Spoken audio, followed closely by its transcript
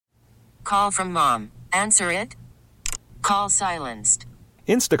Call from mom. Answer it. Call silenced.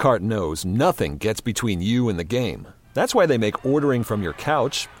 Instacart knows nothing gets between you and the game. That's why they make ordering from your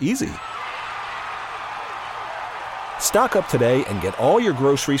couch easy. Stock up today and get all your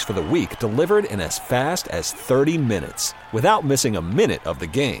groceries for the week delivered in as fast as 30 minutes without missing a minute of the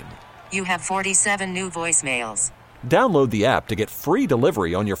game. You have 47 new voicemails. Download the app to get free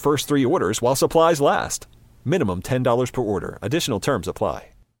delivery on your first 3 orders while supplies last. Minimum $10 per order. Additional terms apply.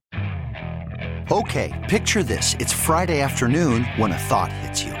 Okay, picture this. It's Friday afternoon when a thought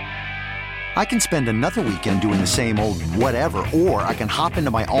hits you. I can spend another weekend doing the same old whatever, or I can hop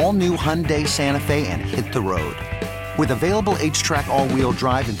into my all-new Hyundai Santa Fe and hit the road. With available H-Track all-wheel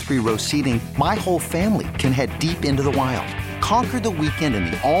drive and 3-row seating, my whole family can head deep into the wild. Conquer the weekend in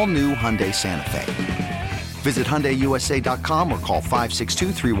the all-new Hyundai Santa Fe. Visit HyundaiUSA.com or call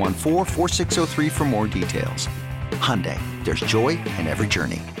 562-314-4603 for more details. Hyundai, there's joy in every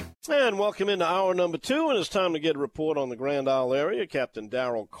journey. And welcome into hour number 2, and it's time to get a report on the Grand Isle area. Captain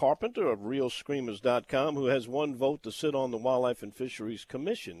Darrell Carpenter of RealScreamers.com, who has 1 vote to sit on the Wildlife and Fisheries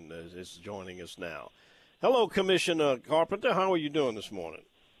Commission, is joining us now. Hello, Commissioner Carpenter. How are you doing this morning?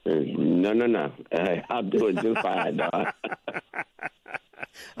 No. I'm doing just fine, Don.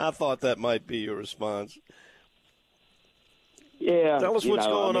 I thought that might be your response. Yeah. Tell us what's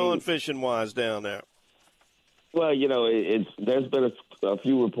going on fishing-wise down there. Well, there's been a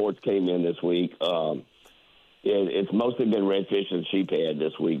few reports came in this week. It's mostly been redfish and sheephead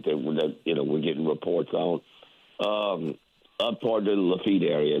this week that we're getting reports on. Up toward the Lafitte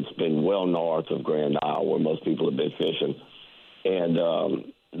area, it's been well north of Grand Isle where most people have been fishing. And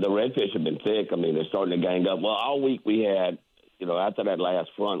the redfish have been thick. I mean, they're starting to gang up. Well, all week we had, after that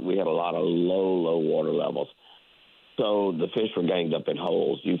last front, we had a lot of low water levels. So the fish were ganged up in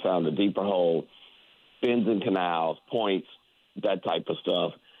holes. You found a deeper hole, fins and canals, points, that type of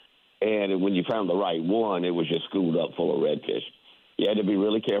stuff. And when you found the right one, it was just schooled up full of redfish. You had to be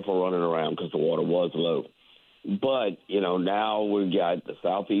really careful running around because the water was low. But, now we've got the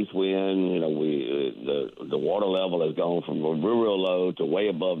southeast wind. The water level has gone from real low to way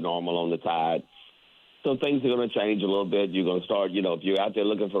above normal on the tide. So things are going to change a little bit. You're going to start, if you're out there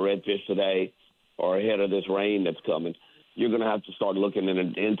looking for redfish today or ahead of this rain that's coming, you're going to have to start looking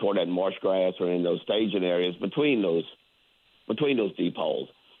in toward that marsh grass or in those staging areas between those deep holes.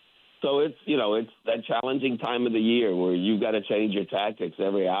 So it's that challenging time of the year where you've got to change your tactics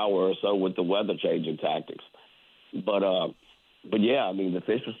every hour or so with the weather changing tactics. But yeah, I mean, the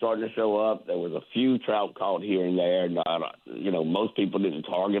fish are starting to show up. There was a few trout caught here and there. Most people didn't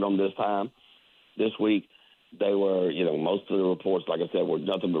target them this week. They were, most of the reports, like I said, were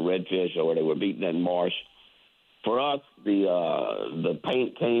nothing but redfish or they were beating that marsh. For us, the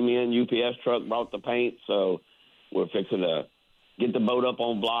paint came in. UPS truck brought the paint, so we're fixing to get the boat up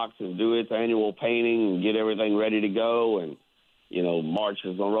on blocks and do its annual painting and get everything ready to go. And, March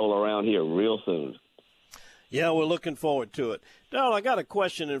is going to roll around here real soon. Yeah, we're looking forward to it. Darrell, I got a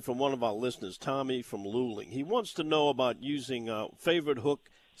question in from one of our listeners, Tommy from Luling. He wants to know about using favorite hook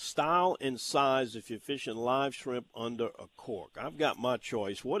style and size if you're fishing live shrimp under a cork. I've got my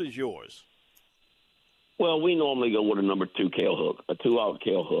choice. What is yours? Well, we normally go with a number 2 Kale hook, a 2-aught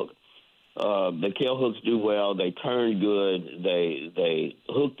Kale hook. The Kale hooks do well. They turn good. They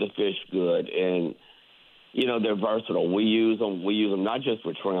hook the fish good, and they're versatile. We use them not just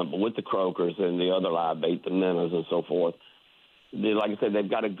with shrimp, but with the croakers and the other live bait, the minnows and so forth. Like I said, they've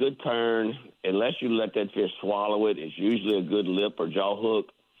got a good turn. Unless you let that fish swallow it, it's usually a good lip or jaw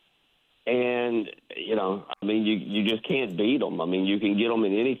hook. And you just can't beat them. I mean, you can get them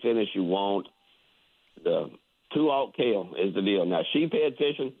in any finish you want. The 2-aught Kale is the deal. Now, sheephead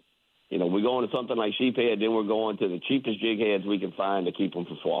fishing, we're going to something like sheephead, then we're going to the cheapest jig heads we can find to keep them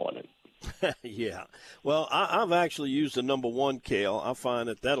from swallowing it. Yeah. Well, I've actually used the number 1 Kale. I find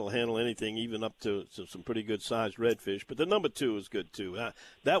that'll handle anything, even up to some pretty good-sized redfish. But the number 2 is good, too.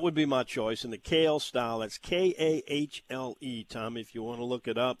 That would be my choice. And the Kale style, that's Kahle, Tom, if you want to look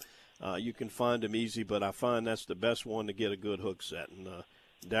it up. You can find them easy, but I find that's the best one to get a good hook set. And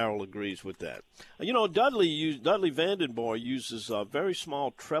Darrell agrees with that. Dudley Vandenborg uses very small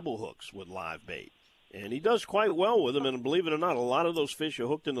treble hooks with live bait. And he does quite well with them, and believe it or not, a lot of those fish are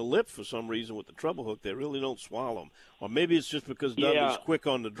hooked in the lip for some reason with the treble hook. They really don't swallow them. Or maybe it's just because Dudley's quick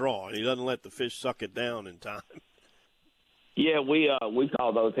on the draw, and he doesn't let the fish suck it down in time. Yeah, we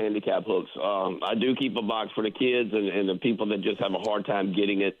call those handicap hooks. I do keep a box for the kids and the people that just have a hard time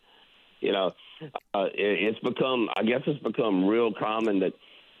getting it. It's become real common that,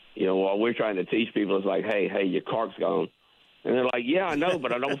 while we're trying to teach people, it's like, hey, your carp's gone. And they're like, yeah, I know,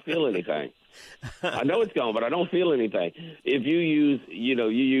 but I don't feel anything. I know it's gone, but I don't feel anything. If you use,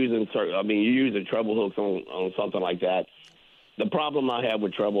 you're using treble hooks on something like that. The problem I have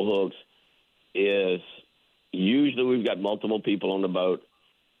with treble hooks is usually we've got multiple people on the boat.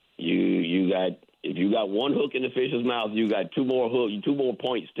 If you got one hook in the fish's mouth, you got two more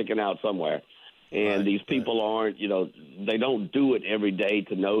points sticking out somewhere. And these people aren't, they don't do it every day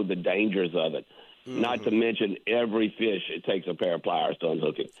to know the dangers of it. Mm-hmm. Not to mention every fish, it takes a pair of pliers to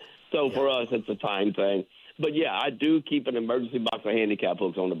unhook it. So for us, it's a time thing. But, yeah, I do keep an emergency box of handicap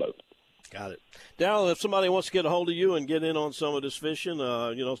hooks on the boat. Got it. Darryl, if somebody wants to get a hold of you and get in on some of this fishing,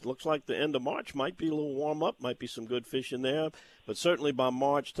 it looks like the end of March might be a little warm up, might be some good fish in there. But certainly by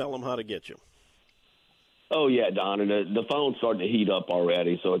March, tell them how to get you. Oh, yeah, Don, and the phone's starting to heat up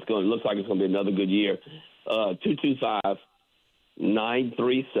already, so it looks like it's going to be another good year.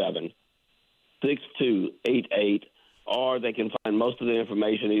 225-937-6288, or they can find most of the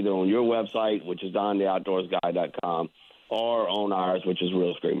information either on your website, which is dontheoutdoorsguy.com, or on ours, which is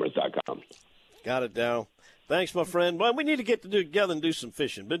realscreamers.com. Got it, Darryl. Thanks, my friend. Well, we need to get together and do some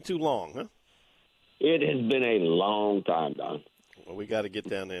fishing. Been too long, huh? It has been a long time, Don. Well, we got to get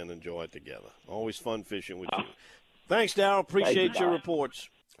down there and enjoy it together. Always fun fishing with you. Thanks, Darryl. Appreciate your reports.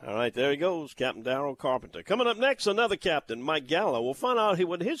 All right, there he goes, Captain Darryl Carpenter. Coming up next, another captain, Mike Gallo. We'll find out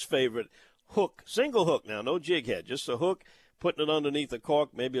what his favorite hook, single hook now, no jig head, just a hook, putting it underneath a cork,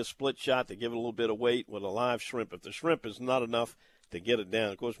 maybe a split shot to give it a little bit of weight with a live shrimp. If the shrimp is not enough to get it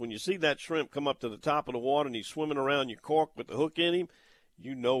down. Of course, when you see that shrimp come up to the top of the water and he's swimming around your cork with the hook in him,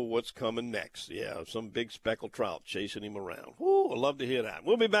 you know what's coming next. Yeah, some big speckled trout chasing him around. Woo, I'd love to hear that.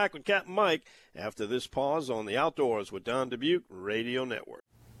 We'll be back with Captain Mike after this pause on the Outdoors with Don Dubuque Radio Network.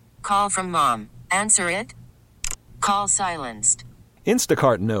 Call from mom. Answer it. Call silenced.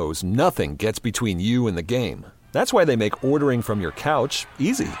 Instacart knows nothing gets between you and the game. That's why they make ordering from your couch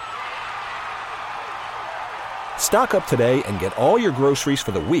easy. Stock up today and get all your groceries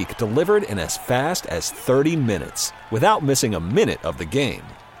for the week delivered in as fast as 30 minutes without missing a minute of the game.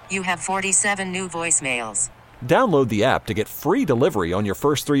 You have 47 new voicemails. Download the app to get free delivery on your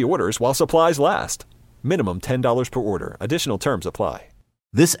first 3 orders while supplies last. Minimum $10 per order. Additional terms apply.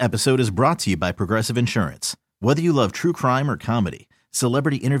 This episode is brought to you by Progressive Insurance. Whether you love true crime or comedy,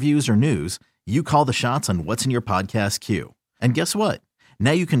 celebrity interviews or news, you call the shots on what's in your podcast queue. And guess what?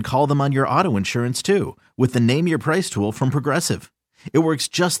 Now you can call them on your auto insurance too with the Name Your Price tool from Progressive. It works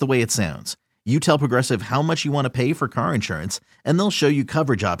just the way it sounds. You tell Progressive how much you want to pay for car insurance, and they'll show you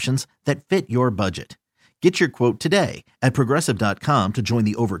coverage options that fit your budget. Get your quote today at Progressive.com to join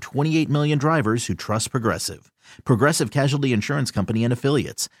the over 28 million drivers who trust Progressive. Progressive Casualty Insurance Company and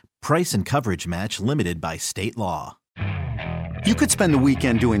Affiliates. Price and coverage match limited by state law. You could spend the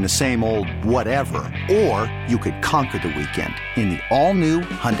weekend doing the same old whatever, or you could conquer the weekend in the all-new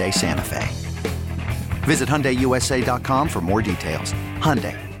Hyundai Santa Fe. Visit HyundaiUSA.com for more details.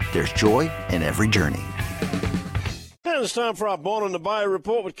 Hyundai, there's joy in every journey. And it's time for our Born on the Bayou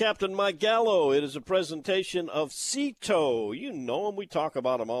report with Captain Mike Gallo. It is a presentation of Sea-Tow. You know them. We talk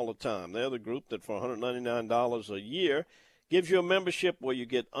about them all the time. They're the group that for $199 a year gives you a membership where you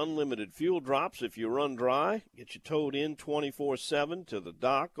get unlimited fuel drops if you run dry, get you towed in 24/7 to the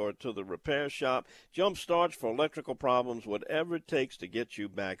dock or to the repair shop, jump starts for electrical problems, whatever it takes to get you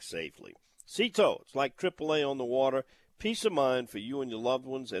back safely. Sea-Tow, it's like AAA on the water, peace of mind for you and your loved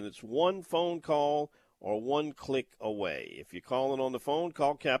ones, and it's one phone call or one click away. If you're calling on the phone,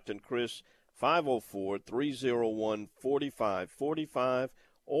 call Captain Chris, 504-301-4545,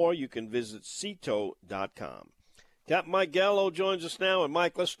 or you can visit seatow.com. Captain Mike Gallo joins us now. And,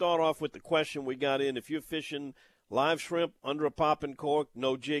 Mike, let's start off with the question we got in. If you're fishing live shrimp under a popping cork,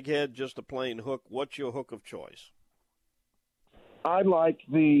 no jig head, just a plain hook, what's your hook of choice? I like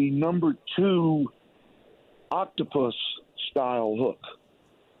the number 2 octopus-style hook.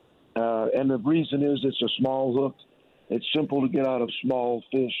 And the reason is it's a small hook. It's simple to get out of small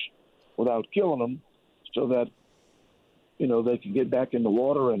fish without killing them so that, they can get back in the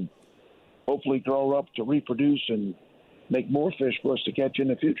water and hopefully grow up to reproduce and make more fish for us to catch in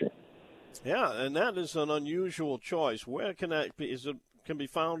the future. Yeah, and that is an unusual choice. Where can that be? Can be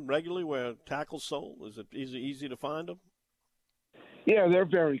found regularly where tackle's sold? Is it easy to find them? Yeah, they're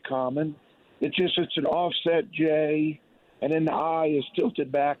very common. It's an offset J, and then the eye is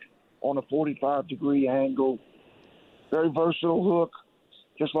tilted back on a 45-degree angle. Very versatile hook.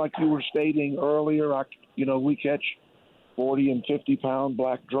 Just like you were stating earlier, we catch 40 and 50-pound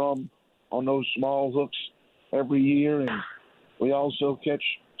black drum on those small hooks every year, and we also catch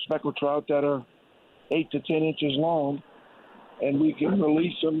speckled trout that are 8 to 10 inches long, and we can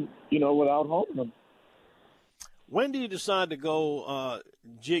release them, without harming them. When do you decide to go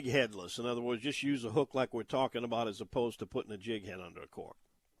jig headless? In other words, just use a hook like we're talking about as opposed to putting a jig head under a cork?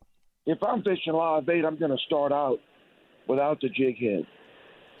 If I'm fishing live bait, I'm going to start out without the jig head.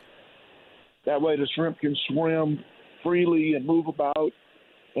 That way the shrimp can swim freely and move about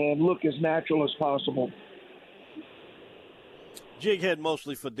and look as natural as possible. Jig head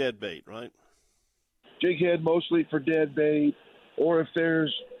mostly for dead bait, right? Jig head mostly for dead bait, or if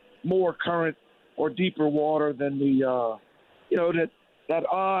there's more current or deeper water than the, that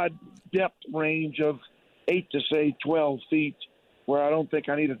odd depth range of 8 to, say, 12 feet, where I don't think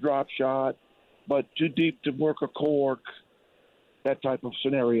I need a drop shot, but too deep to work a cork, that type of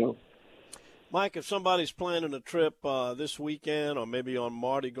scenario. Mike, if somebody's planning a trip this weekend or maybe on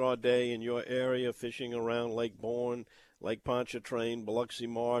Mardi Gras Day in your area, fishing around Lake Bourne, Lake Ponchatrain, Biloxi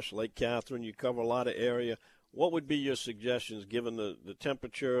Marsh, Lake Catherine, you cover a lot of area, what would be your suggestions given the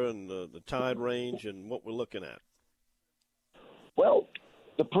temperature and the tide range and what we're looking at? Well,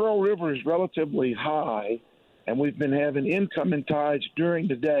 the Pearl River is relatively high, and we've been having incoming tides during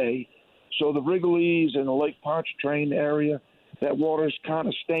the day. So the Wrigley's and the Lake Ponchatrain area, that water is kind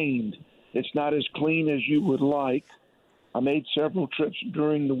of stained. It's not as clean as you would like. I made several trips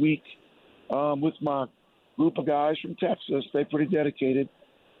during the week with my group of guys from Texas. They're pretty dedicated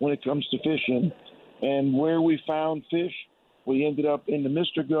when it comes to fishing. And where we found fish, we ended up in the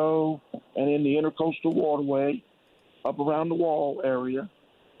Mr. Go and in the Intercoastal Waterway up around the Wall area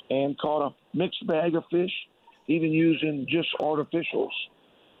and caught a mixed bag of fish, even using just artificials.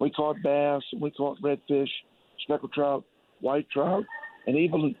 We caught bass, we caught redfish, speckled trout, white trout, and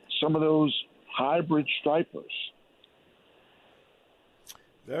even some of those hybrid stripers.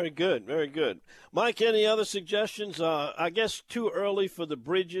 Very good, very good. Mike, any other suggestions? I guess too early for the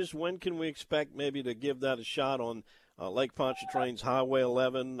bridges. When can we expect maybe to give that a shot on Lake Pontchartrain's Highway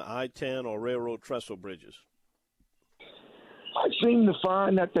 11, I-10, or Railroad Trestle bridges? I seem to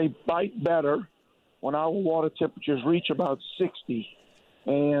find that they bite better when our water temperatures reach about 60.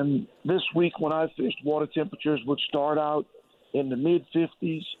 And this week when I fished, water temperatures would start out in the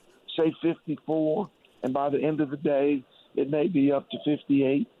mid-50s, say 54, and by the end of the day, it may be up to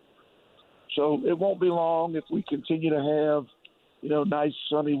 58. So it won't be long if we continue to have, nice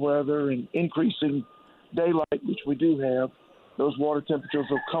sunny weather and increasing daylight, which we do have. Those water temperatures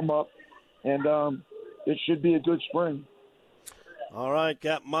will come up, and it should be a good spring. All right,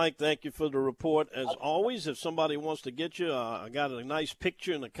 Captain Mike, thank you for the report. As always, if somebody wants to get you, I got a nice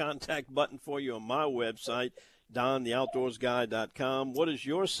picture and a contact button for you on my website, DonTheOutdoorsGuy.com. What is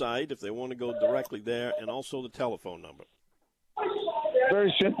your site if they want to go directly there, and also the telephone number?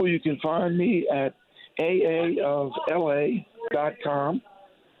 Very simple. You can find me at aaofla.com.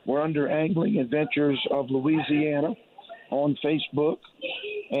 We're under Angling Adventures of Louisiana on Facebook,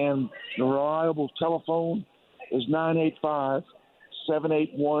 and the reliable telephone is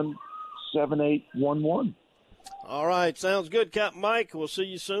 985-781-7811. All right, sounds good, Captain Mike. We'll see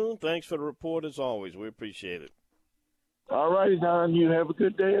you soon. Thanks for the report as always. We appreciate it. All righty, Don. You have a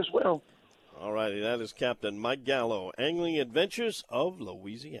good day as well. All righty, that is Captain Mike Gallo, Angling Adventures of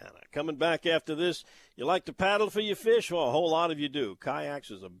Louisiana. Coming back after this, you like to paddle for your fish? Well, a whole lot of you do.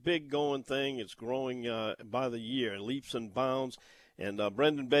 Kayaks is a big going thing. It's growing by the year, leaps and bounds. And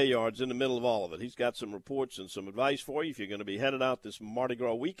Brendan Bayard's in the middle of all of it. He's got some reports and some advice for you if you're going to be headed out this Mardi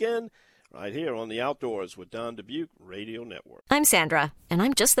Gras weekend, right here on The Outdoors with Don Dubuque Radio Network. I'm Sandra, and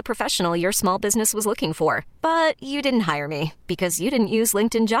I'm just the professional your small business was looking for. But you didn't hire me because you didn't use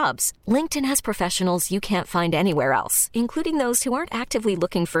LinkedIn Jobs. LinkedIn has professionals you can't find anywhere else, including those who aren't actively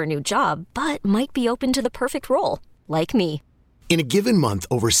looking for a new job, but might be open to the perfect role, like me. In a given month,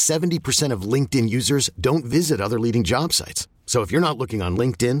 over 70% of LinkedIn users don't visit other leading job sites. So if you're not looking on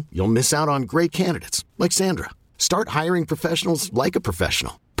LinkedIn, you'll miss out on great candidates like Sandra. Start hiring professionals like a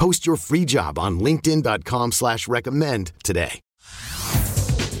professional. Post your free job on linkedin.com/recommend today.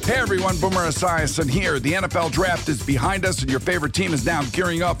 Hey everyone, Boomer Esiason here. The NFL Draft is behind us and your favorite team is now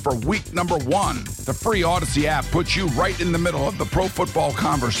gearing up for week number 1. The free Odyssey app puts you right in the middle of the pro football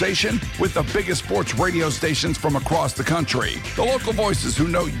conversation with the biggest sports radio stations from across the country. The local voices who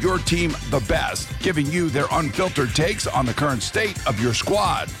know your team the best, giving you their unfiltered takes on the current state of your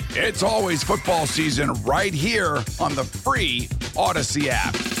squad. It's always football season right here on the free Odyssey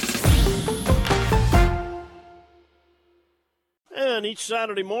app. And each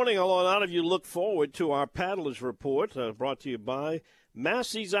Saturday morning, a lot of you look forward to our Paddlers Report, brought to you by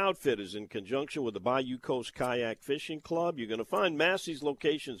Massey's Outfitters, in conjunction with the Bayou Coast Kayak Fishing Club. You're going to find Massey's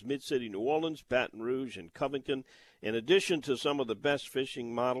locations Mid-City, New Orleans, Baton Rouge, and Covington. In addition to some of the best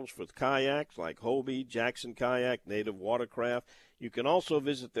fishing models for kayaks like Hobie, Jackson Kayak, Native Watercraft, you can also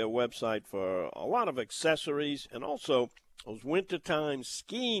visit their website for a lot of accessories and also those wintertime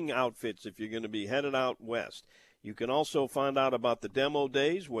skiing outfits if you're going to be headed out west. You can also find out about the demo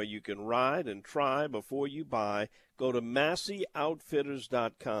days where you can ride and try before you buy. Go to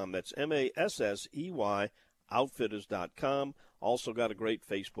MasseyOutfitters.com. That's MASSEY Outfitters.com. Also got a great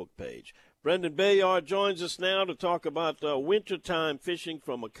Facebook page. Brendan Bayard joins us now to talk about wintertime fishing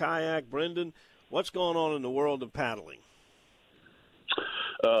from a kayak. Brendan, what's going on in the world of paddling?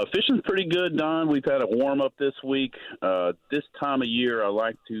 Fishing's pretty good, Don. We've had a warm-up this week. This time of year, I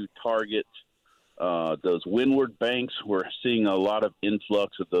like to target those windward banks. We're seeing a lot of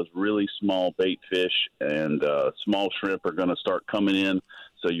influx of those really small bait fish, and small shrimp are going to start coming in.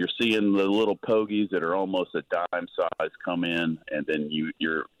 So you're seeing the little pogies that are almost a dime size come in, and then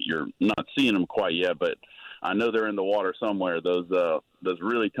you're not seeing them quite yet, but I know they're in the water somewhere. Those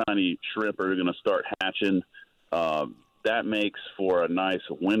really tiny shrimp are going to start hatching. That makes for a nice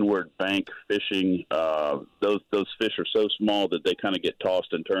windward bank fishing. Those fish are so small that they kind of get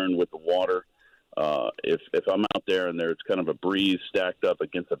tossed and turned with the water. If I'm out there and there's kind of a breeze stacked up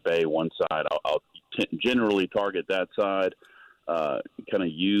against a bay one side, I'll generally target that side, kind of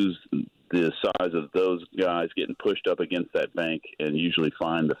use the size of those guys getting pushed up against that bank, and usually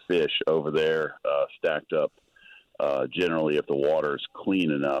find the fish over there stacked up. Generally, if the water is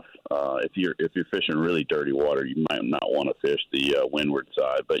clean enough, if you're fishing really dirty water, you might not want to fish the windward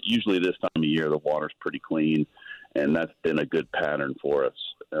side. But usually this time of year, the water's pretty clean, and that's been a good pattern for us.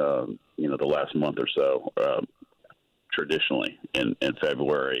 The last month or so, traditionally in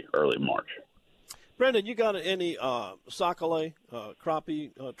February, early March. Brendan, you got any Sac-au-lait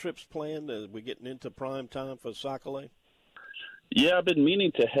crappie trips planned? We're getting into prime time for Sac-au-lait. Yeah, I've been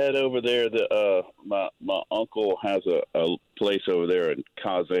meaning to head over there. My uncle has a place over there in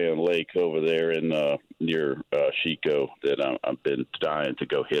Kazan Lake over there in near Chico that I've been dying to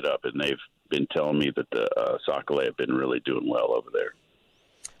go hit up, and they've been telling me that the Sac-au-lait have been really doing well over there.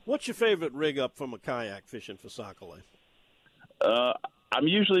 What's your favorite rig up from a kayak fishing for Sac-au-lait? I'm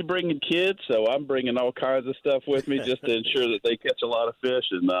usually bringing kids, so I'm bringing all kinds of stuff with me just to ensure that they catch a lot of fish.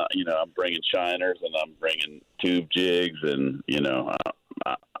 And, I'm bringing shiners, and I'm bringing tube jigs, and,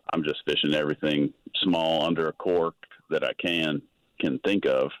 I'm just fishing everything small under a cork that I can think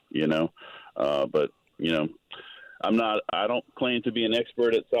of, But, I don't claim to be an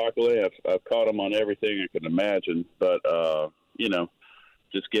expert at Sac-au-lait. I've caught them on everything I can imagine. But,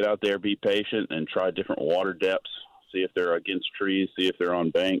 just get out there, be patient, and try different water depths. See if they're against trees, see if they're on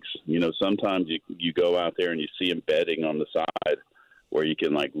banks. Sometimes you go out there and you see them bedding on the side where you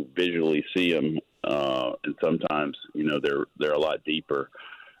can visually see them. And sometimes, they're a lot deeper.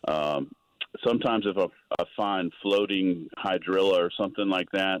 Sometimes if I find floating hydrilla or something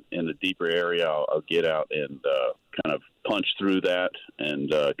like that in a deeper area, I'll get out and kind of punch through that and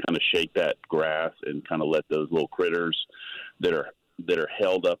kind of shake that grass and kind of let those little critters that are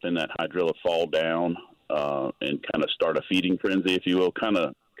held up in that hydrilla fall down. And kind of start a feeding frenzy, if you will, kind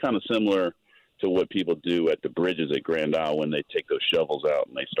of similar to what people do at the bridges at Grand Isle when they take those shovels out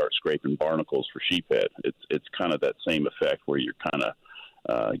and they start scraping barnacles for sheephead. It's kind of that same effect where you're kind of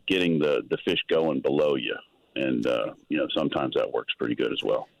getting the fish going below you, and sometimes that works pretty good as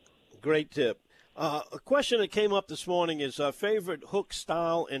well. Great tip. A question that came up this morning is favorite hook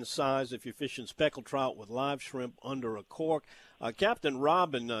style and size if you're fishing speckled trout with live shrimp under a cork. Captain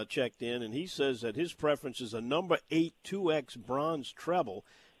Robin checked in, and he says that his preference is a number 8 2X bronze treble,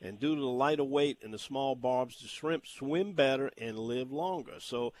 and due to the lighter weight and the small barbs, the shrimp swim better and live longer.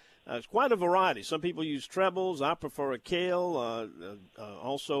 So it's quite a variety. Some people use trebles. I prefer a Kale.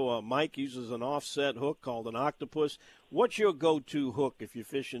 Also, Mike uses an offset hook called an octopus. What's your go-to hook if you're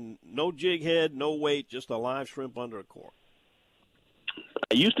fishing no jig head, no weight, just a live shrimp under a cork?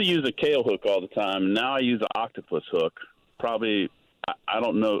 I used to use a Kale hook all the time. Now I use an octopus hook. Probably, I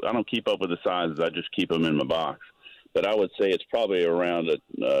don't know. I don't keep up with the sizes. I just keep them in my box. But I would say it's probably around a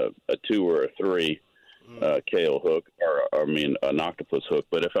 2 or a 3 Kale hook, an octopus hook.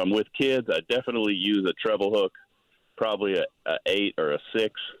 But if I'm with kids, I definitely use a treble hook, probably a 8 or a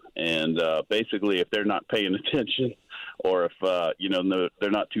 6. And basically, if they're not paying attention, or if they're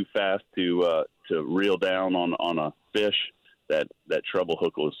not too fast to reel down on a fish, that treble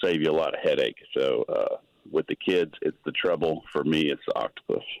hook will save you a lot of headache. So with the kids, it's the treble. For me, it's the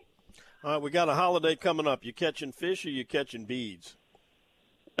octopus. All right, we got a holiday coming up. You catching fish or you catching beads?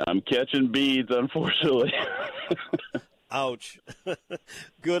 I'm catching beads, unfortunately. Ouch.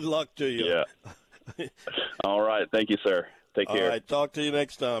 Good luck to you. Yeah. All right. Thank you, sir. Take care. All right, talk to you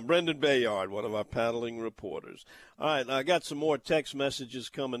next time. Brendan Bayard, one of our paddling reporters. All right, I got some more text messages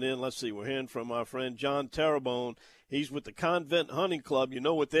coming in. Let's see, we're hearing from our friend John Terrebonne. He's with the Convent Hunting Club. You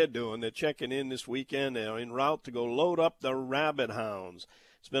know what they're doing. They're checking in this weekend. They're en route to go load up the rabbit hounds.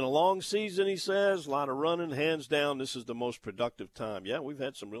 It's been a long season, he says, a lot of running. Hands down, this is the most productive time. Yeah, we've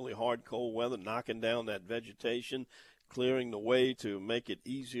had some really hard cold weather, knocking down that vegetation, clearing the way to make it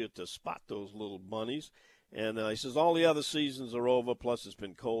easier to spot those little bunnies. And he says all the other seasons are over, plus it's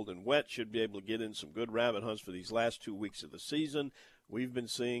been cold and wet. Should be able to get in some good rabbit hunts for these last 2 weeks of the season. We've been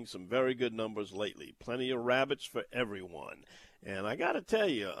seeing some very good numbers lately. Plenty of rabbits for everyone. And I got to tell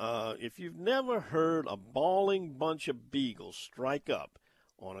you, if you've never heard a bawling bunch of beagles strike up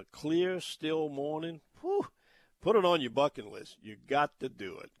on a clear, still morning, whew, put it on your bucket list. You got to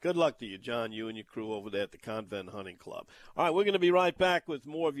do it. Good luck to you, John, you and your crew over there at the Convent Hunting Club. All right, we're going to be right back with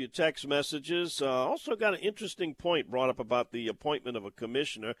more of your text messages. Also got an interesting point brought up about the appointment of a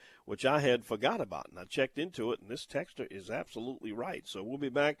commissioner, which I had forgot about, and I checked into it, and this texter is absolutely right. So we'll be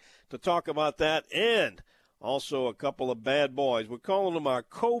back to talk about that and also a couple of bad boys. We're calling them our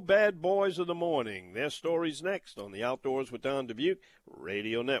co-bad boys of the morning. Their stories next on the Outdoors with Don Dubuque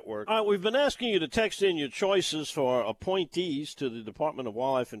Radio Network. All right, we've been asking you to text in your choices for appointees to the Department of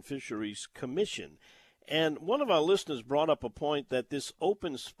Wildlife and Fisheries Commission. And one of our listeners brought up a point that this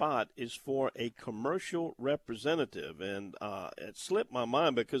open spot is for a commercial representative. And it slipped my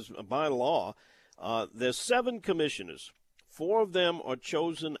mind because by law, there's 7 commissioners. 4 of them are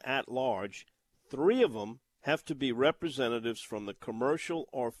chosen at large. 3 of them have to be representatives from the commercial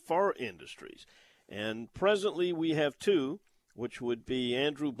or fur industries. And presently we have 2, which would be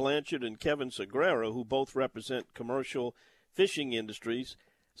Andrew Blanchard and Kevin Segrera, who both represent commercial fishing industries.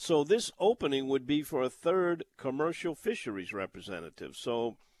 So this opening would be for a 3rd commercial fisheries representative.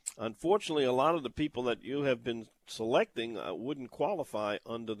 So unfortunately, a lot of the people that you have been selecting wouldn't qualify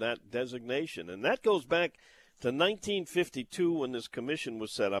under that designation. And that goes back to 1952 when this commission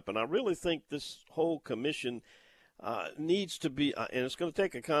was set up. And I really think this whole commission needs to be, and it's going to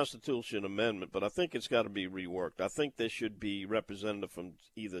take a constitution amendment, but I think it's got to be reworked. I think there should be representative from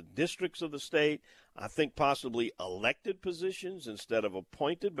either districts of the state, I think possibly elected positions instead of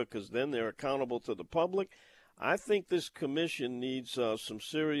appointed, because then they're accountable to the public. I think this commission needs some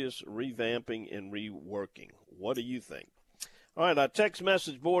serious revamping and reworking. What do you think? All right, our text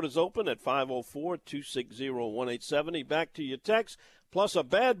message board is open at 504-260-1870. Back to your text, plus a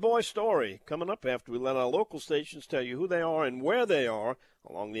bad boy story coming up after we let our local stations tell you who they are and where they are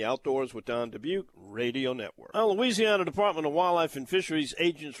along the Outdoors with Don Dubuque Radio Network. Now, Louisiana Department of Wildlife and Fisheries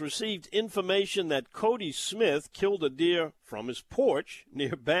agents received information that Cody Smith killed a deer from his porch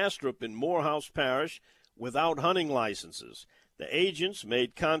near Bastrop in Morehouse Parish without hunting licenses. The agents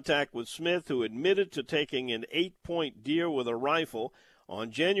made contact with Smith, who admitted to taking an 8-point deer with a rifle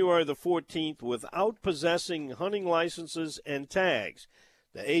on January the 14th without possessing hunting licenses and tags.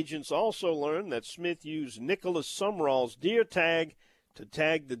 The agents also learned that Smith used Nicholas Sumrall's deer tag to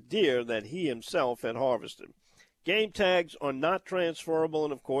tag the deer that he himself had harvested. Game tags are not transferable,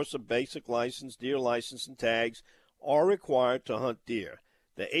 and of course a basic license, deer license, and tags are required to hunt deer.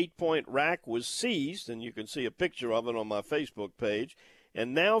 The 8-point rack was seized, and you can see a picture of it on my Facebook page,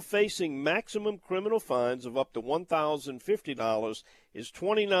 and now facing maximum criminal fines of up to $1,050 is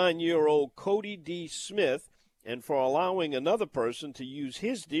 29-year-old Cody D. Smith, and for allowing another person to use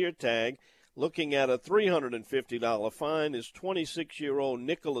his deer tag, looking at a $350 fine, is 26-year-old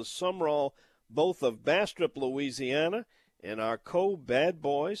Nicholas Sumrall, both of Bastrop, Louisiana, and our co-bad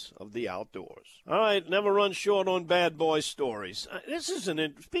boys of the outdoors. All right, never run short on bad boy stories.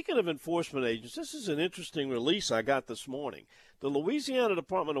 Speaking of enforcement agents, this is an interesting release I got this morning. The Louisiana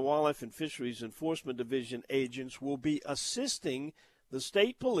Department of Wildlife and Fisheries Enforcement Division agents will be assisting the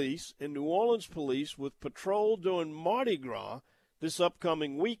state police and New Orleans police with patrol during Mardi Gras this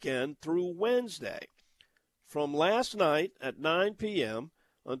upcoming weekend through Wednesday. From last night at 9 p.m.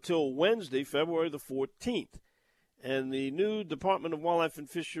 until Wednesday, February the 14th. And the new Department of Wildlife and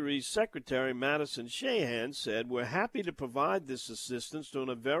Fisheries Secretary, Madison Shahan, said, "We're happy to provide this assistance during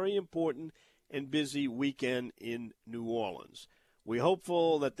a very important and busy weekend in New Orleans. We're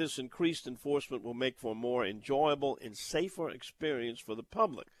hopeful that this increased enforcement will make for a more enjoyable and safer experience for the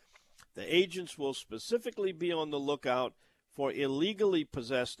public. The agents will specifically be on the lookout for illegally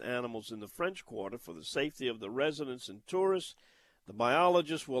possessed animals in the French Quarter for the safety of the residents and tourists. The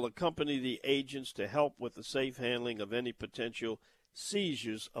biologists will accompany the agents to help with the safe handling of any potential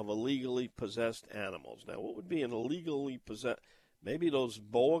seizures of illegally possessed animals." Now, what would be an illegally possessed? Maybe those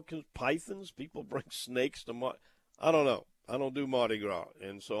boa pythons? People bring snakes to I don't know. I don't do Mardi Gras,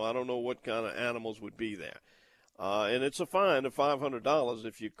 and so I don't know what kind of animals would be there. And it's a fine of $500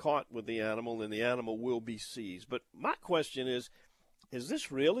 if you're caught with the animal, and the animal will be seized. But my question is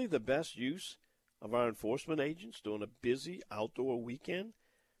this really the best use of our enforcement agents during a busy outdoor weekend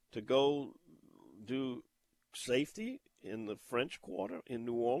to go do safety in the French Quarter in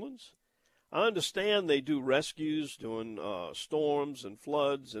New Orleans? I understand they do rescues during storms and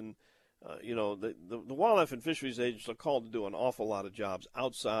floods, and the wildlife and fisheries agents are called to do an awful lot of jobs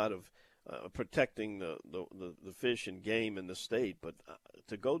outside of protecting the fish and game in the state. But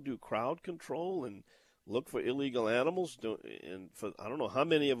to go do crowd control and look for illegal animals, and for I don't know how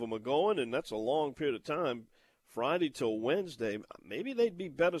many of them are going, and that's a long period of time, Friday till Wednesday, maybe they'd be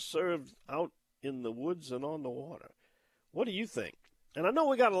better served out in the woods and on the water. What do you think? And I know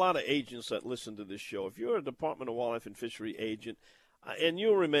we got a lot of agents that listen to this show. If you're a Department of Wildlife and Fishery agent, and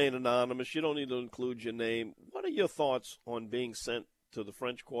you'll remain anonymous, you don't need to include your name, what are your thoughts on being sent to the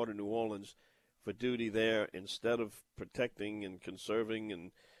French Quarter, New Orleans, for duty there instead of protecting and conserving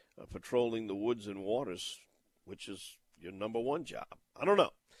and patrolling the woods and waters, which is your number one job? I don't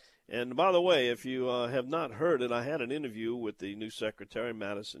know. And by the way, if you have not heard it, I had an interview with the new Secretary,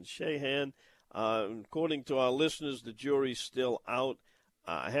 Madison Shahan. According to our listeners, the jury's still out.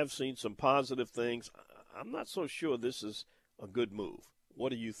 I have seen some positive things. I'm not so sure this is a good move.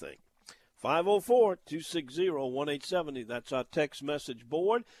 What do you think? 504-260-1870. That's our text message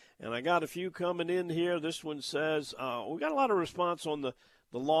board. And I got a few coming in here. This one says, we got a lot of response on the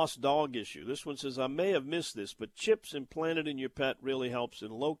lost dog issue. This one says, I may have missed this, but chips implanted in your pet really helps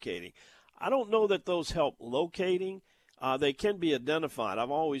in locating. I don't know that those help locating. They can be identified.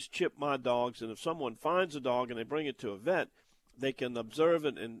 I've always chipped my dogs, and if someone finds a dog and they bring it to a vet, they can observe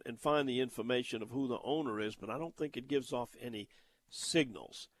it and find the information of who the owner is, but I don't think it gives off any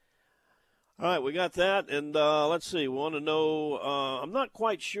signals. All right, we got that, and let's see. We want to know, I'm not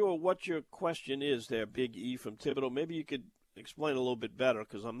quite sure what your question is there, Big E from Thibodeau. Maybe you could explain a little bit better,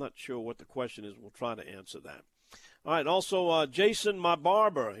 because I'm not sure what the question is. We'll try to answer that. All right, also Jason, my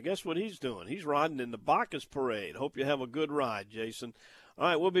barber, guess what he's doing? He's riding in the Bacchus Parade. Hope you have a good ride, Jason. All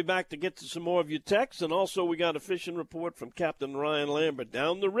right, we'll be back to get to some more of your texts, and also we got a fishing report from Captain Ryan Lambert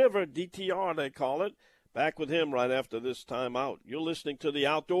down the river, DTR they call it. Back with him right after this time out. You're listening to The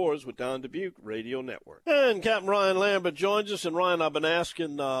Outdoors with Don Dubuque Radio Network. And Captain Ryan Lambert joins us. And, Ryan, I've been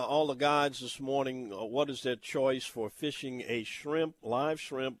asking all the guides this morning what is their choice for fishing a shrimp, live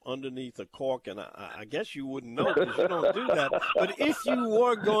shrimp, underneath a cork. And I guess you wouldn't know because you don't do that. But if you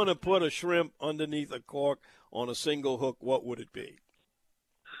were going to put a shrimp underneath a cork on a single hook, what would it be?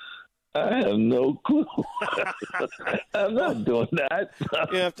 I have no clue. I'm not doing that.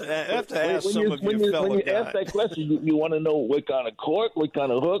 You have to ask some of your fellow guys. When you ask that question, you want to know what kind of cork, what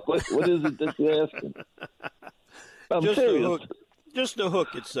kind of hook, what is it that you're asking? I'm serious. Just the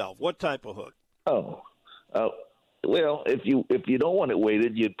hook itself. What type of hook? Well, if you don't want it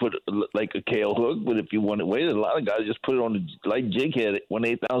weighted, you'd put like a kale hook. But if you want it weighted, a lot of guys just put it on the like jig head,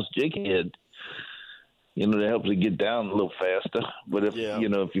 1/8 ounce jig head. That helps it get down a little faster. But if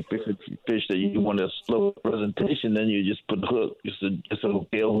if you fish that you want a slow presentation, then you just put a hook, just a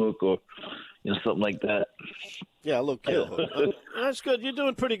kale hook or something like that. Yeah, a little kale hook. That's good. You're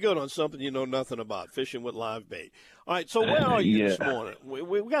doing pretty good on something you know nothing about, fishing with live bait. All right, so where are you this morning?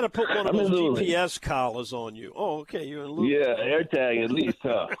 We got to put one of those GPS collars on you. Oh, okay, you're in Luling. Yeah, air tag at least,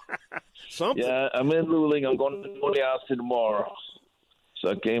 huh? Something. Yeah, I'm in Luling. I'm going to the house tomorrow. So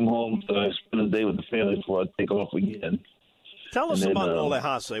I came home, so I spent the day with the family before I take off again. Tell us about Nole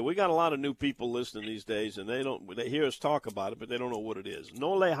Hase. We got a lot of new people listening these days, and they hear us talk about it, but they don't know what it is.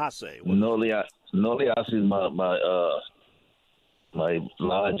 Nole Hase. Nole Hase is my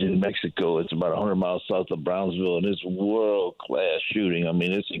lodge in Mexico. It's about 100 miles south of Brownsville, and it's world-class shooting. I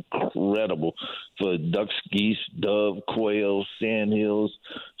mean, it's incredible for ducks, geese, dove, quail, sandhills.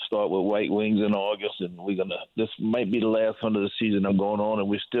 Start with white wings in August, and this might be the last hunt of the season I'm going on, and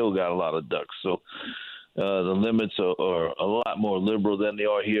we still got a lot of ducks. So the limits are a lot more liberal than they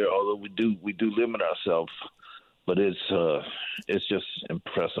are here, although we do limit ourselves. But it's just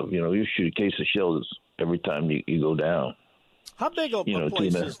impressive. You shoot a case of shells every time you go down. How big of a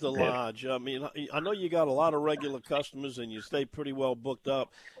place is the lodge? I mean, I know you got a lot of regular customers and you stay pretty well booked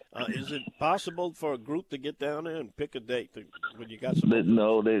up. Is it possible for a group to get down there and pick a date when you got some?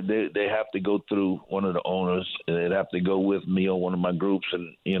 No, they have to go through one of the owners, and they'd have to go with me on one of my groups.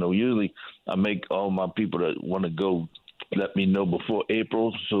 And usually I make all my people that want to go let me know before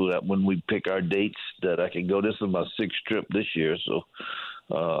April, so that when we pick our dates, that I can go. This is my 6th trip this year, so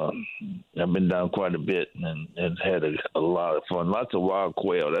I've been down quite a bit and had a lot of fun. Lots of wild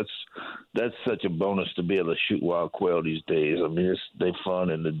quail. That's such a bonus to be able to shoot wild quail these days. I mean, they're fun,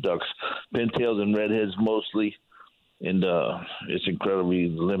 and the ducks, pintails and redheads mostly. And it's incredibly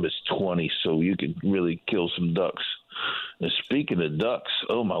the limit's 20, so you can really kill some ducks. And speaking of ducks,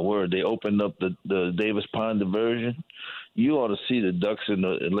 oh my word, they opened up the Davis Pond diversion. You ought to see the ducks in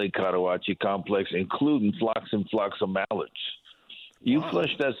the Lake Cotahuachi complex, including flocks and flocks of mallards. You flush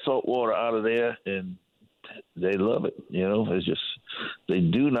that salt water out of there, and they love it. You know, it's just they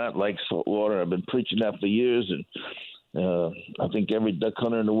do not like salt water. I've been preaching that for years, and I think every duck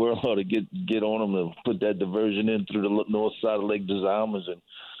hunter in the world ought to get on them and put that diversion in through the north side of Lake des Almas, and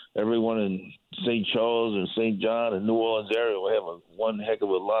everyone in St. Charles and St. John and New Orleans area will have one heck of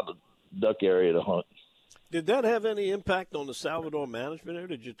a lot of duck area to hunt. Did that have any impact on the Salvador management area?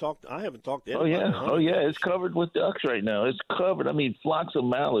 Did you talk? I haven't talked to anybody. Oh yeah. It's covered with ducks right now. It's covered. I mean, flocks of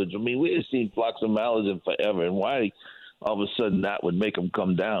mallards. I mean, we haven't seen flocks of mallards in forever, and why all of a sudden that would make them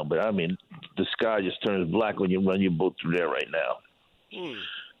come down? But I mean, the sky just turns black when you run your boat through there right now.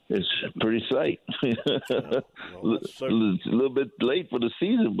 It's a pretty sight. It's a little bit late for the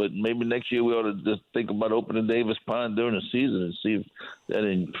season, but maybe next year we ought to just think about opening Davis Pond during the season and see if that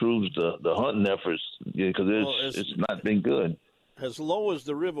improves the hunting efforts, because it's not been good. As low as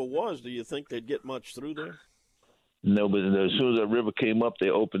the river was, do you think they'd get much through there? No, but as soon as that river came up, they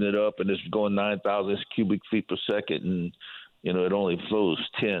opened it up, and it's going 9,000 cubic feet per second, and it only flows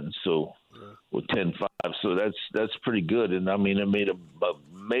 10, so or 10.5, so that's pretty good. And I mean, it made a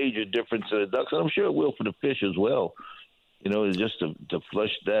major difference to the ducks, and I'm sure it will for the fish as well. It's just to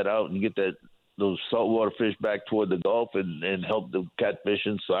flush that out and get those saltwater fish back toward the Gulf and help the catfish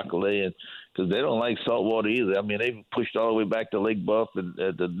and Sac-au-lait, because they don't like saltwater either. I mean, they've pushed all the way back to Lake Buff and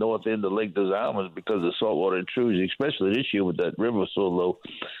at the north end of Lake des Almas because of saltwater intrusion, especially this year with that river so low.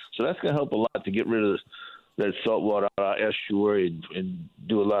 So that's going to help a lot to get rid of that saltwater estuary and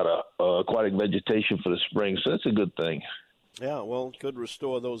do a lot of aquatic vegetation for the spring. So that's a good thing. Yeah, well, it could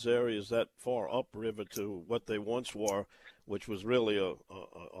restore those areas that far upriver to what they once were, which was really a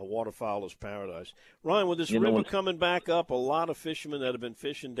waterfowler's paradise. Ryan, with this river coming back up, a lot of fishermen that have been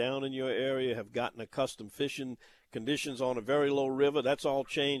fishing down in your area have gotten accustomed fishing conditions on a very low river. That's all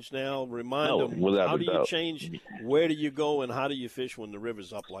changed now. Remind them, how do you change? Where do you go, and how do you fish when the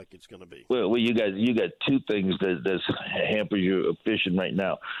river's up like it's going to be? Well, you got two things that hampers your fishing right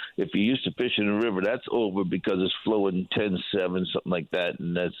now. If you used to fish in the river, that's over because it's flowing 10-7, something like that,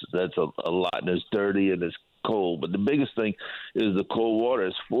 and that's a lot, and it's dirty and it's cold. But the biggest thing is the cold water.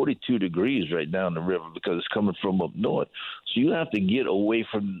 It's 42 degrees right now in the river because it's coming from up north. So you have to get away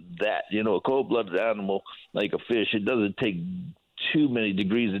from that. A cold-blooded animal like a fish, it doesn't take too many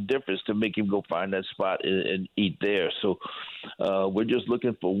degrees of difference to make him go find that spot and eat there. So we're just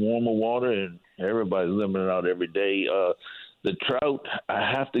looking for warmer water, and everybody's limiting out every day. The trout, I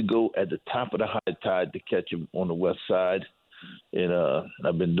have to go at the top of the high tide to catch them on the west side. And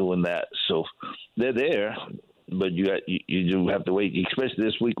I've been doing that, so they're there, but you do have to wait. Especially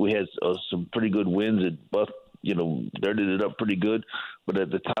this week, we had some pretty good winds that buffed, dirtied it up pretty good. But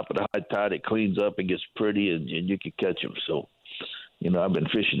at the top of the high tide, it cleans up and gets pretty, and you can catch them. So, I've been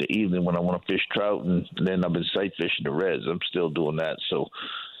fishing the evening when I want to fish trout, and then I've been sight fishing the reds. I'm still doing that, so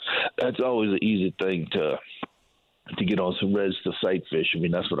that's always an easy thing to get on some reds to sight fish. I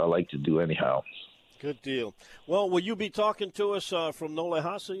mean, that's what I like to do anyhow. Good deal. Well, will you be talking to us from Nole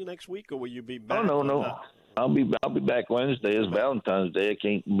Hase next week, or will you be back? Oh, no. I'll be back Wednesday. It's Valentine's Day. I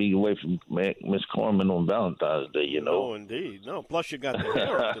can't be away from Miss Corman on Valentine's Day, Oh, indeed. No, plus you got the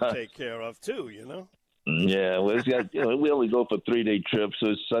hair to take care of, too, Yeah, well, it's got, we only go for 3-day trips, so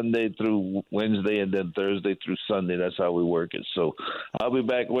it's Sunday through Wednesday and then Thursday through Sunday. That's how we work it. So I'll be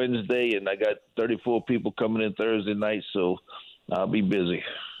back Wednesday, and I got 34 people coming in Thursday night, so I'll be busy.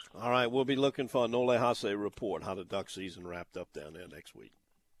 All right, we'll be looking for a Nole Hase report, how the duck season wrapped up down there next week.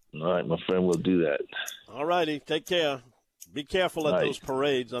 All right, my friend, we'll do that. All righty, take care. Be careful at those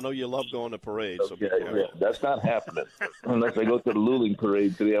parades. I know you love going to parades. So yeah, that's not happening. Unless I go to the Luling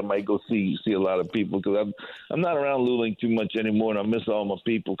parade today, I might go see a lot of people, because I'm not around Luling too much anymore, and I miss all my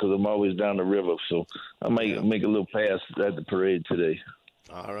people because I'm always down the river. So I might make a little pass at the parade today.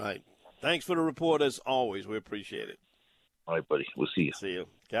 All right. Thanks for the report, as always. We appreciate it. All right, buddy. We'll see you. See you.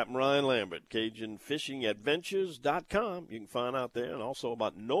 Captain Ryan Lambert, CajunFishingAdventures.com. You can find out there, and also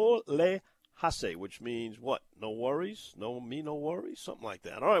about Nole Hase, which means what? No worries? No worries? Something like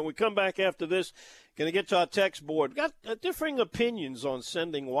that. All right, we come back after this. Going to get to our text board. Got differing opinions on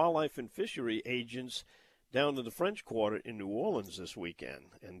sending wildlife and fishery agents down to the French Quarter in New Orleans this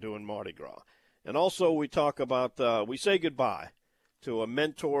weekend and doing Mardi Gras. And also we talk about, we say goodbye to a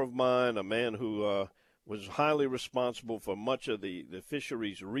mentor of mine, a man who was highly responsible for much of the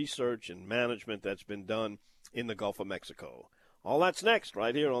fisheries research and management that's been done in the Gulf of Mexico. All that's next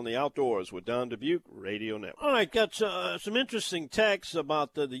right here on the Outdoors with Don Dubuque Radio Network. All right, got some interesting texts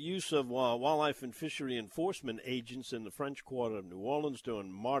about the use of wildlife and fishery enforcement agents in the French Quarter of New Orleans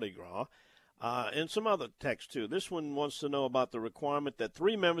during Mardi Gras, and some other texts, too. This one wants to know about the requirement that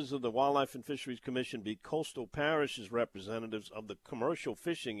 3 members of the Wildlife and Fisheries Commission be coastal parishes representatives of the commercial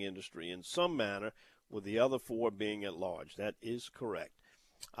fishing industry in some manner, with the other 4 being at large. That is correct.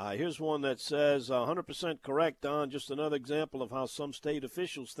 Here's one that says, 100% correct, Don. Just another example of how some state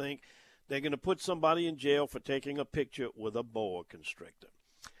officials think they're going to put somebody in jail for taking a picture with a boa constrictor.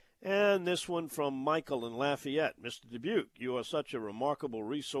 And this one from Michael in Lafayette. Mr. Dubuque, you are such a remarkable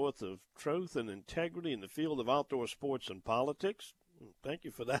resource of truth and integrity in the field of outdoor sports and politics. Thank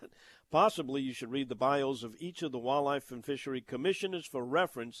you for that. Possibly you should read the bios of each of the Wildlife and Fishery Commissioners for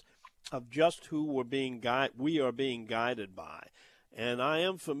reference of just who we are being guided by. And I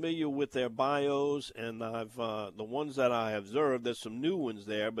am familiar with their bios, and I've the ones that I observed, there's some new ones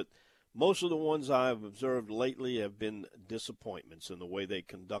there, but most of the ones I've observed lately have been disappointments in the way they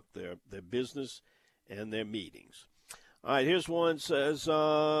conduct their business and their meetings. All right, here's one that says,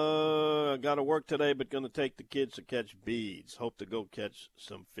 I got to work today, but going to take the kids to catch beads. Hope to go catch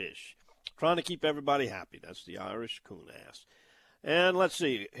some fish. Trying to keep everybody happy. That's the Irish coon ass. And let's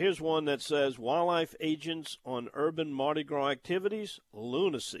see, here's one that says, wildlife agents on urban Mardi Gras activities,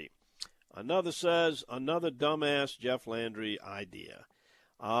 lunacy. Another says, another dumbass Jeff Landry idea.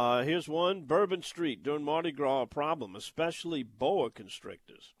 Here's one, Bourbon Street during Mardi Gras a problem, especially boa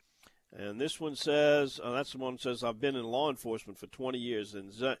constrictors. And this one says, that's the one that says, I've been in law enforcement for 20 years,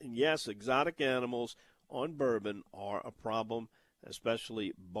 and yes, exotic animals on Bourbon are a problem,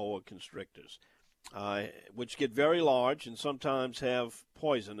 especially boa constrictors. Which get very large and sometimes have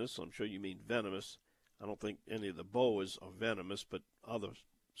poisonous. I'm sure you mean venomous. I don't think any of the boas are venomous, but other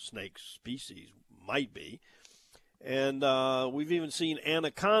snake species might be. And we've even seen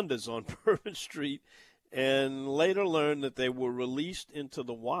anacondas on Bourbon Street and later learned that they were released into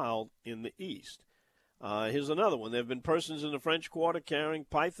the wild in the east. Here's another one. There have been persons in the French Quarter carrying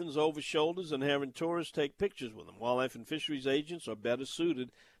pythons over shoulders and having tourists take pictures with them. Wildlife and fisheries agents are better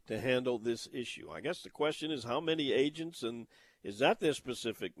suited to handle this issue. I guess the question is how many agents, and is that their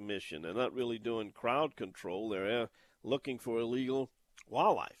specific mission? They're not really doing crowd control. They're looking for illegal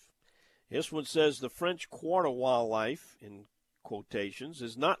wildlife. This one says the French Quarter wildlife, in quotations,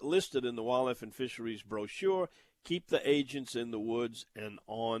 is not listed in the Wildlife and Fisheries brochure. Keep the agents in the woods and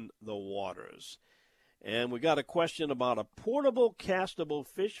on the waters. And we got a question about a portable castable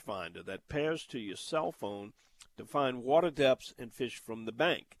fish finder that pairs to your cell phone to find water depths and fish from the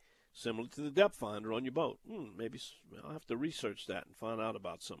bank, similar to the depth finder on your boat. Maybe I'll have to research that and find out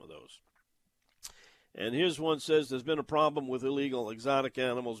about some of those. And here's one that says there's been a problem with illegal exotic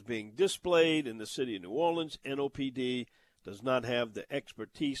animals being displayed in the city of New Orleans. NOPD does not have the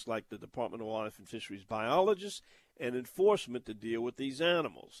expertise like the Department of Wildlife and Fisheries biologists and enforcement to deal with these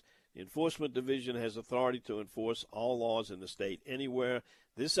animals. The Enforcement Division has authority to enforce all laws in the state anywhere.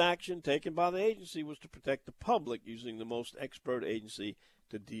 This action taken by the agency was to protect the public using the most expert agency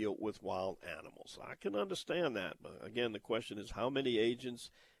to deal with wild animals. I can understand that, but again, the question is how many agents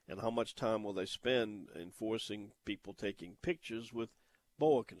and how much time will they spend enforcing people taking pictures with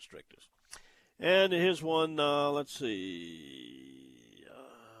boa constrictors. And here's one, let's see.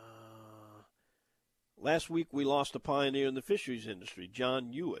 Last week we lost a pioneer in the fisheries industry,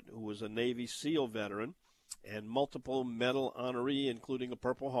 John Hewitt, who was a Navy SEAL veteran and multiple medal honoree, including a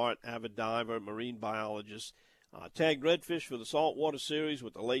Purple Heart, avid diver, marine biologist. Tagged redfish for the Saltwater Series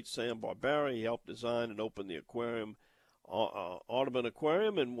with the late Sam Barbera. He helped design and open the aquarium, Audubon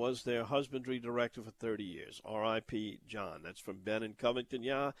Aquarium, and was their husbandry director for 30 years. R.I.P. John. That's from Ben in Covington.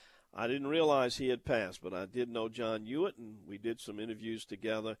 Yeah, I didn't realize he had passed, but I did know John Hewitt, and we did some interviews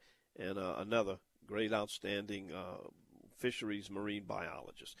together, and another great, outstanding fisheries marine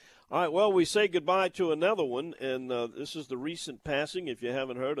biologist. All right, well, we say goodbye to another one, and this is the recent passing, if you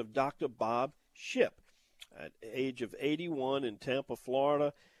haven't heard, of Dr. Bob Shipp at age of 81 in Tampa,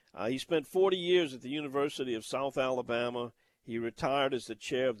 Florida. He spent 40 years at the University of South Alabama. He retired as the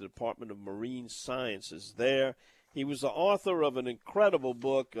chair of the Department of Marine Sciences there. He was the author of an incredible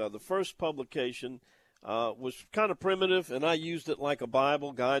book. The first publication was kind of primitive, and I used it like a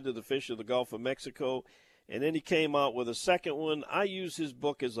Bible, Guide to the Fish of the Gulf of Mexico. And then he came out with a second one. I use his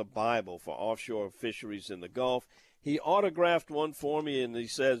book as a Bible for offshore fisheries in the Gulf. He autographed one for me, and he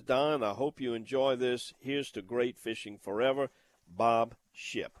says, Don, I hope you enjoy this. Here's to great fishing forever, Bob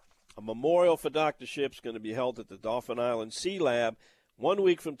Shipp. A memorial for Dr. Ship's going to be held at the Dauphin Island Sea Lab 1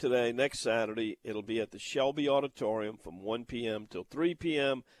 week from today, next Saturday. It'll be at the Shelby Auditorium from 1 p.m. till 3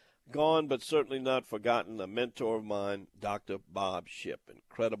 p.m. Gone but certainly not forgotten, a mentor of mine, Dr. Bob Ship.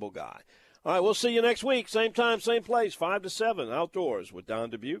 Incredible guy. All right, we'll see you next week. Same time, same place, 5 to 7, outdoors with Don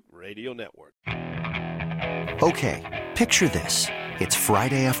Dubuque Radio Network. Okay, picture this. It's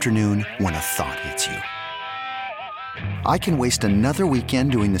Friday afternoon when a thought hits you. I can waste another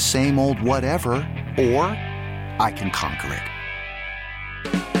weekend doing the same old whatever, or I can conquer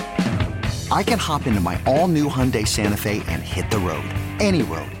it. I can hop into my all-new Hyundai Santa Fe and hit the road. Any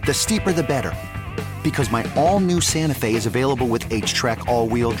road. The steeper, the better. Because my all-new Santa Fe is available with H-Track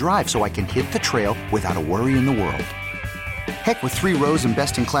all-wheel drive, so I can hit the trail without a worry in the world. Heck, with 3 rows and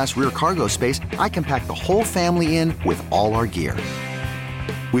best-in-class rear cargo space, I can pack the whole family in with all our gear.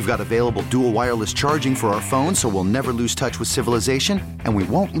 We've got available dual wireless charging for our phones, so we'll never lose touch with civilization, and we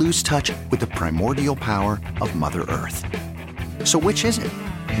won't lose touch with the primordial power of Mother Earth. So which is it?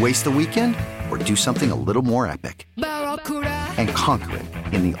 Waste the weekend or do something a little more epic? And conquer it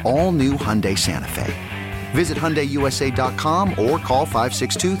in the all-new Hyundai Santa Fe. Visit HyundaiUSA.com or call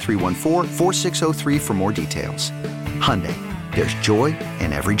 562-314-4603 for more details. Hyundai, there's joy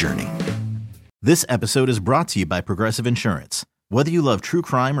in every journey. This episode is brought to you by Progressive Insurance. Whether you love true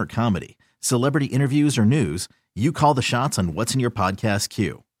crime or comedy, celebrity interviews or news, you call the shots on what's in your podcast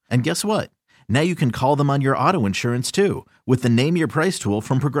queue. And guess what? Now you can call them on your auto insurance too with the Name Your Price tool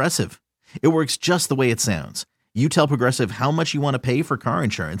from Progressive. It works just the way it sounds. You tell Progressive how much you want to pay for car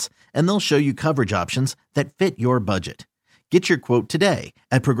insurance, and they'll show you coverage options that fit your budget. Get your quote today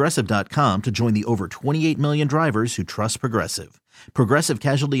at Progressive.com to join the over 28 million drivers who trust Progressive. Progressive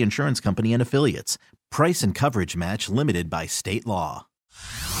Casualty Insurance Company and Affiliates. Price and coverage match limited by state law.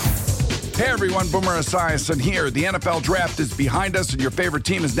 Hey everyone, Boomer Esiason here. The NFL Draft is behind us and your favorite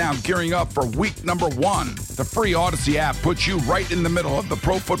team is now gearing up for week number 1. The free Odyssey app puts you right in the middle of the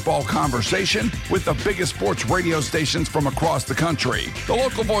pro football conversation with the biggest sports radio stations from across the country. The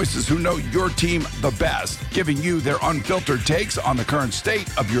local voices who know your team the best, giving you their unfiltered takes on the current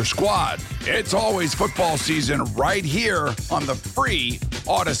state of your squad. It's always football season right here on the free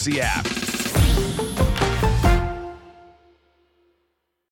Odyssey app.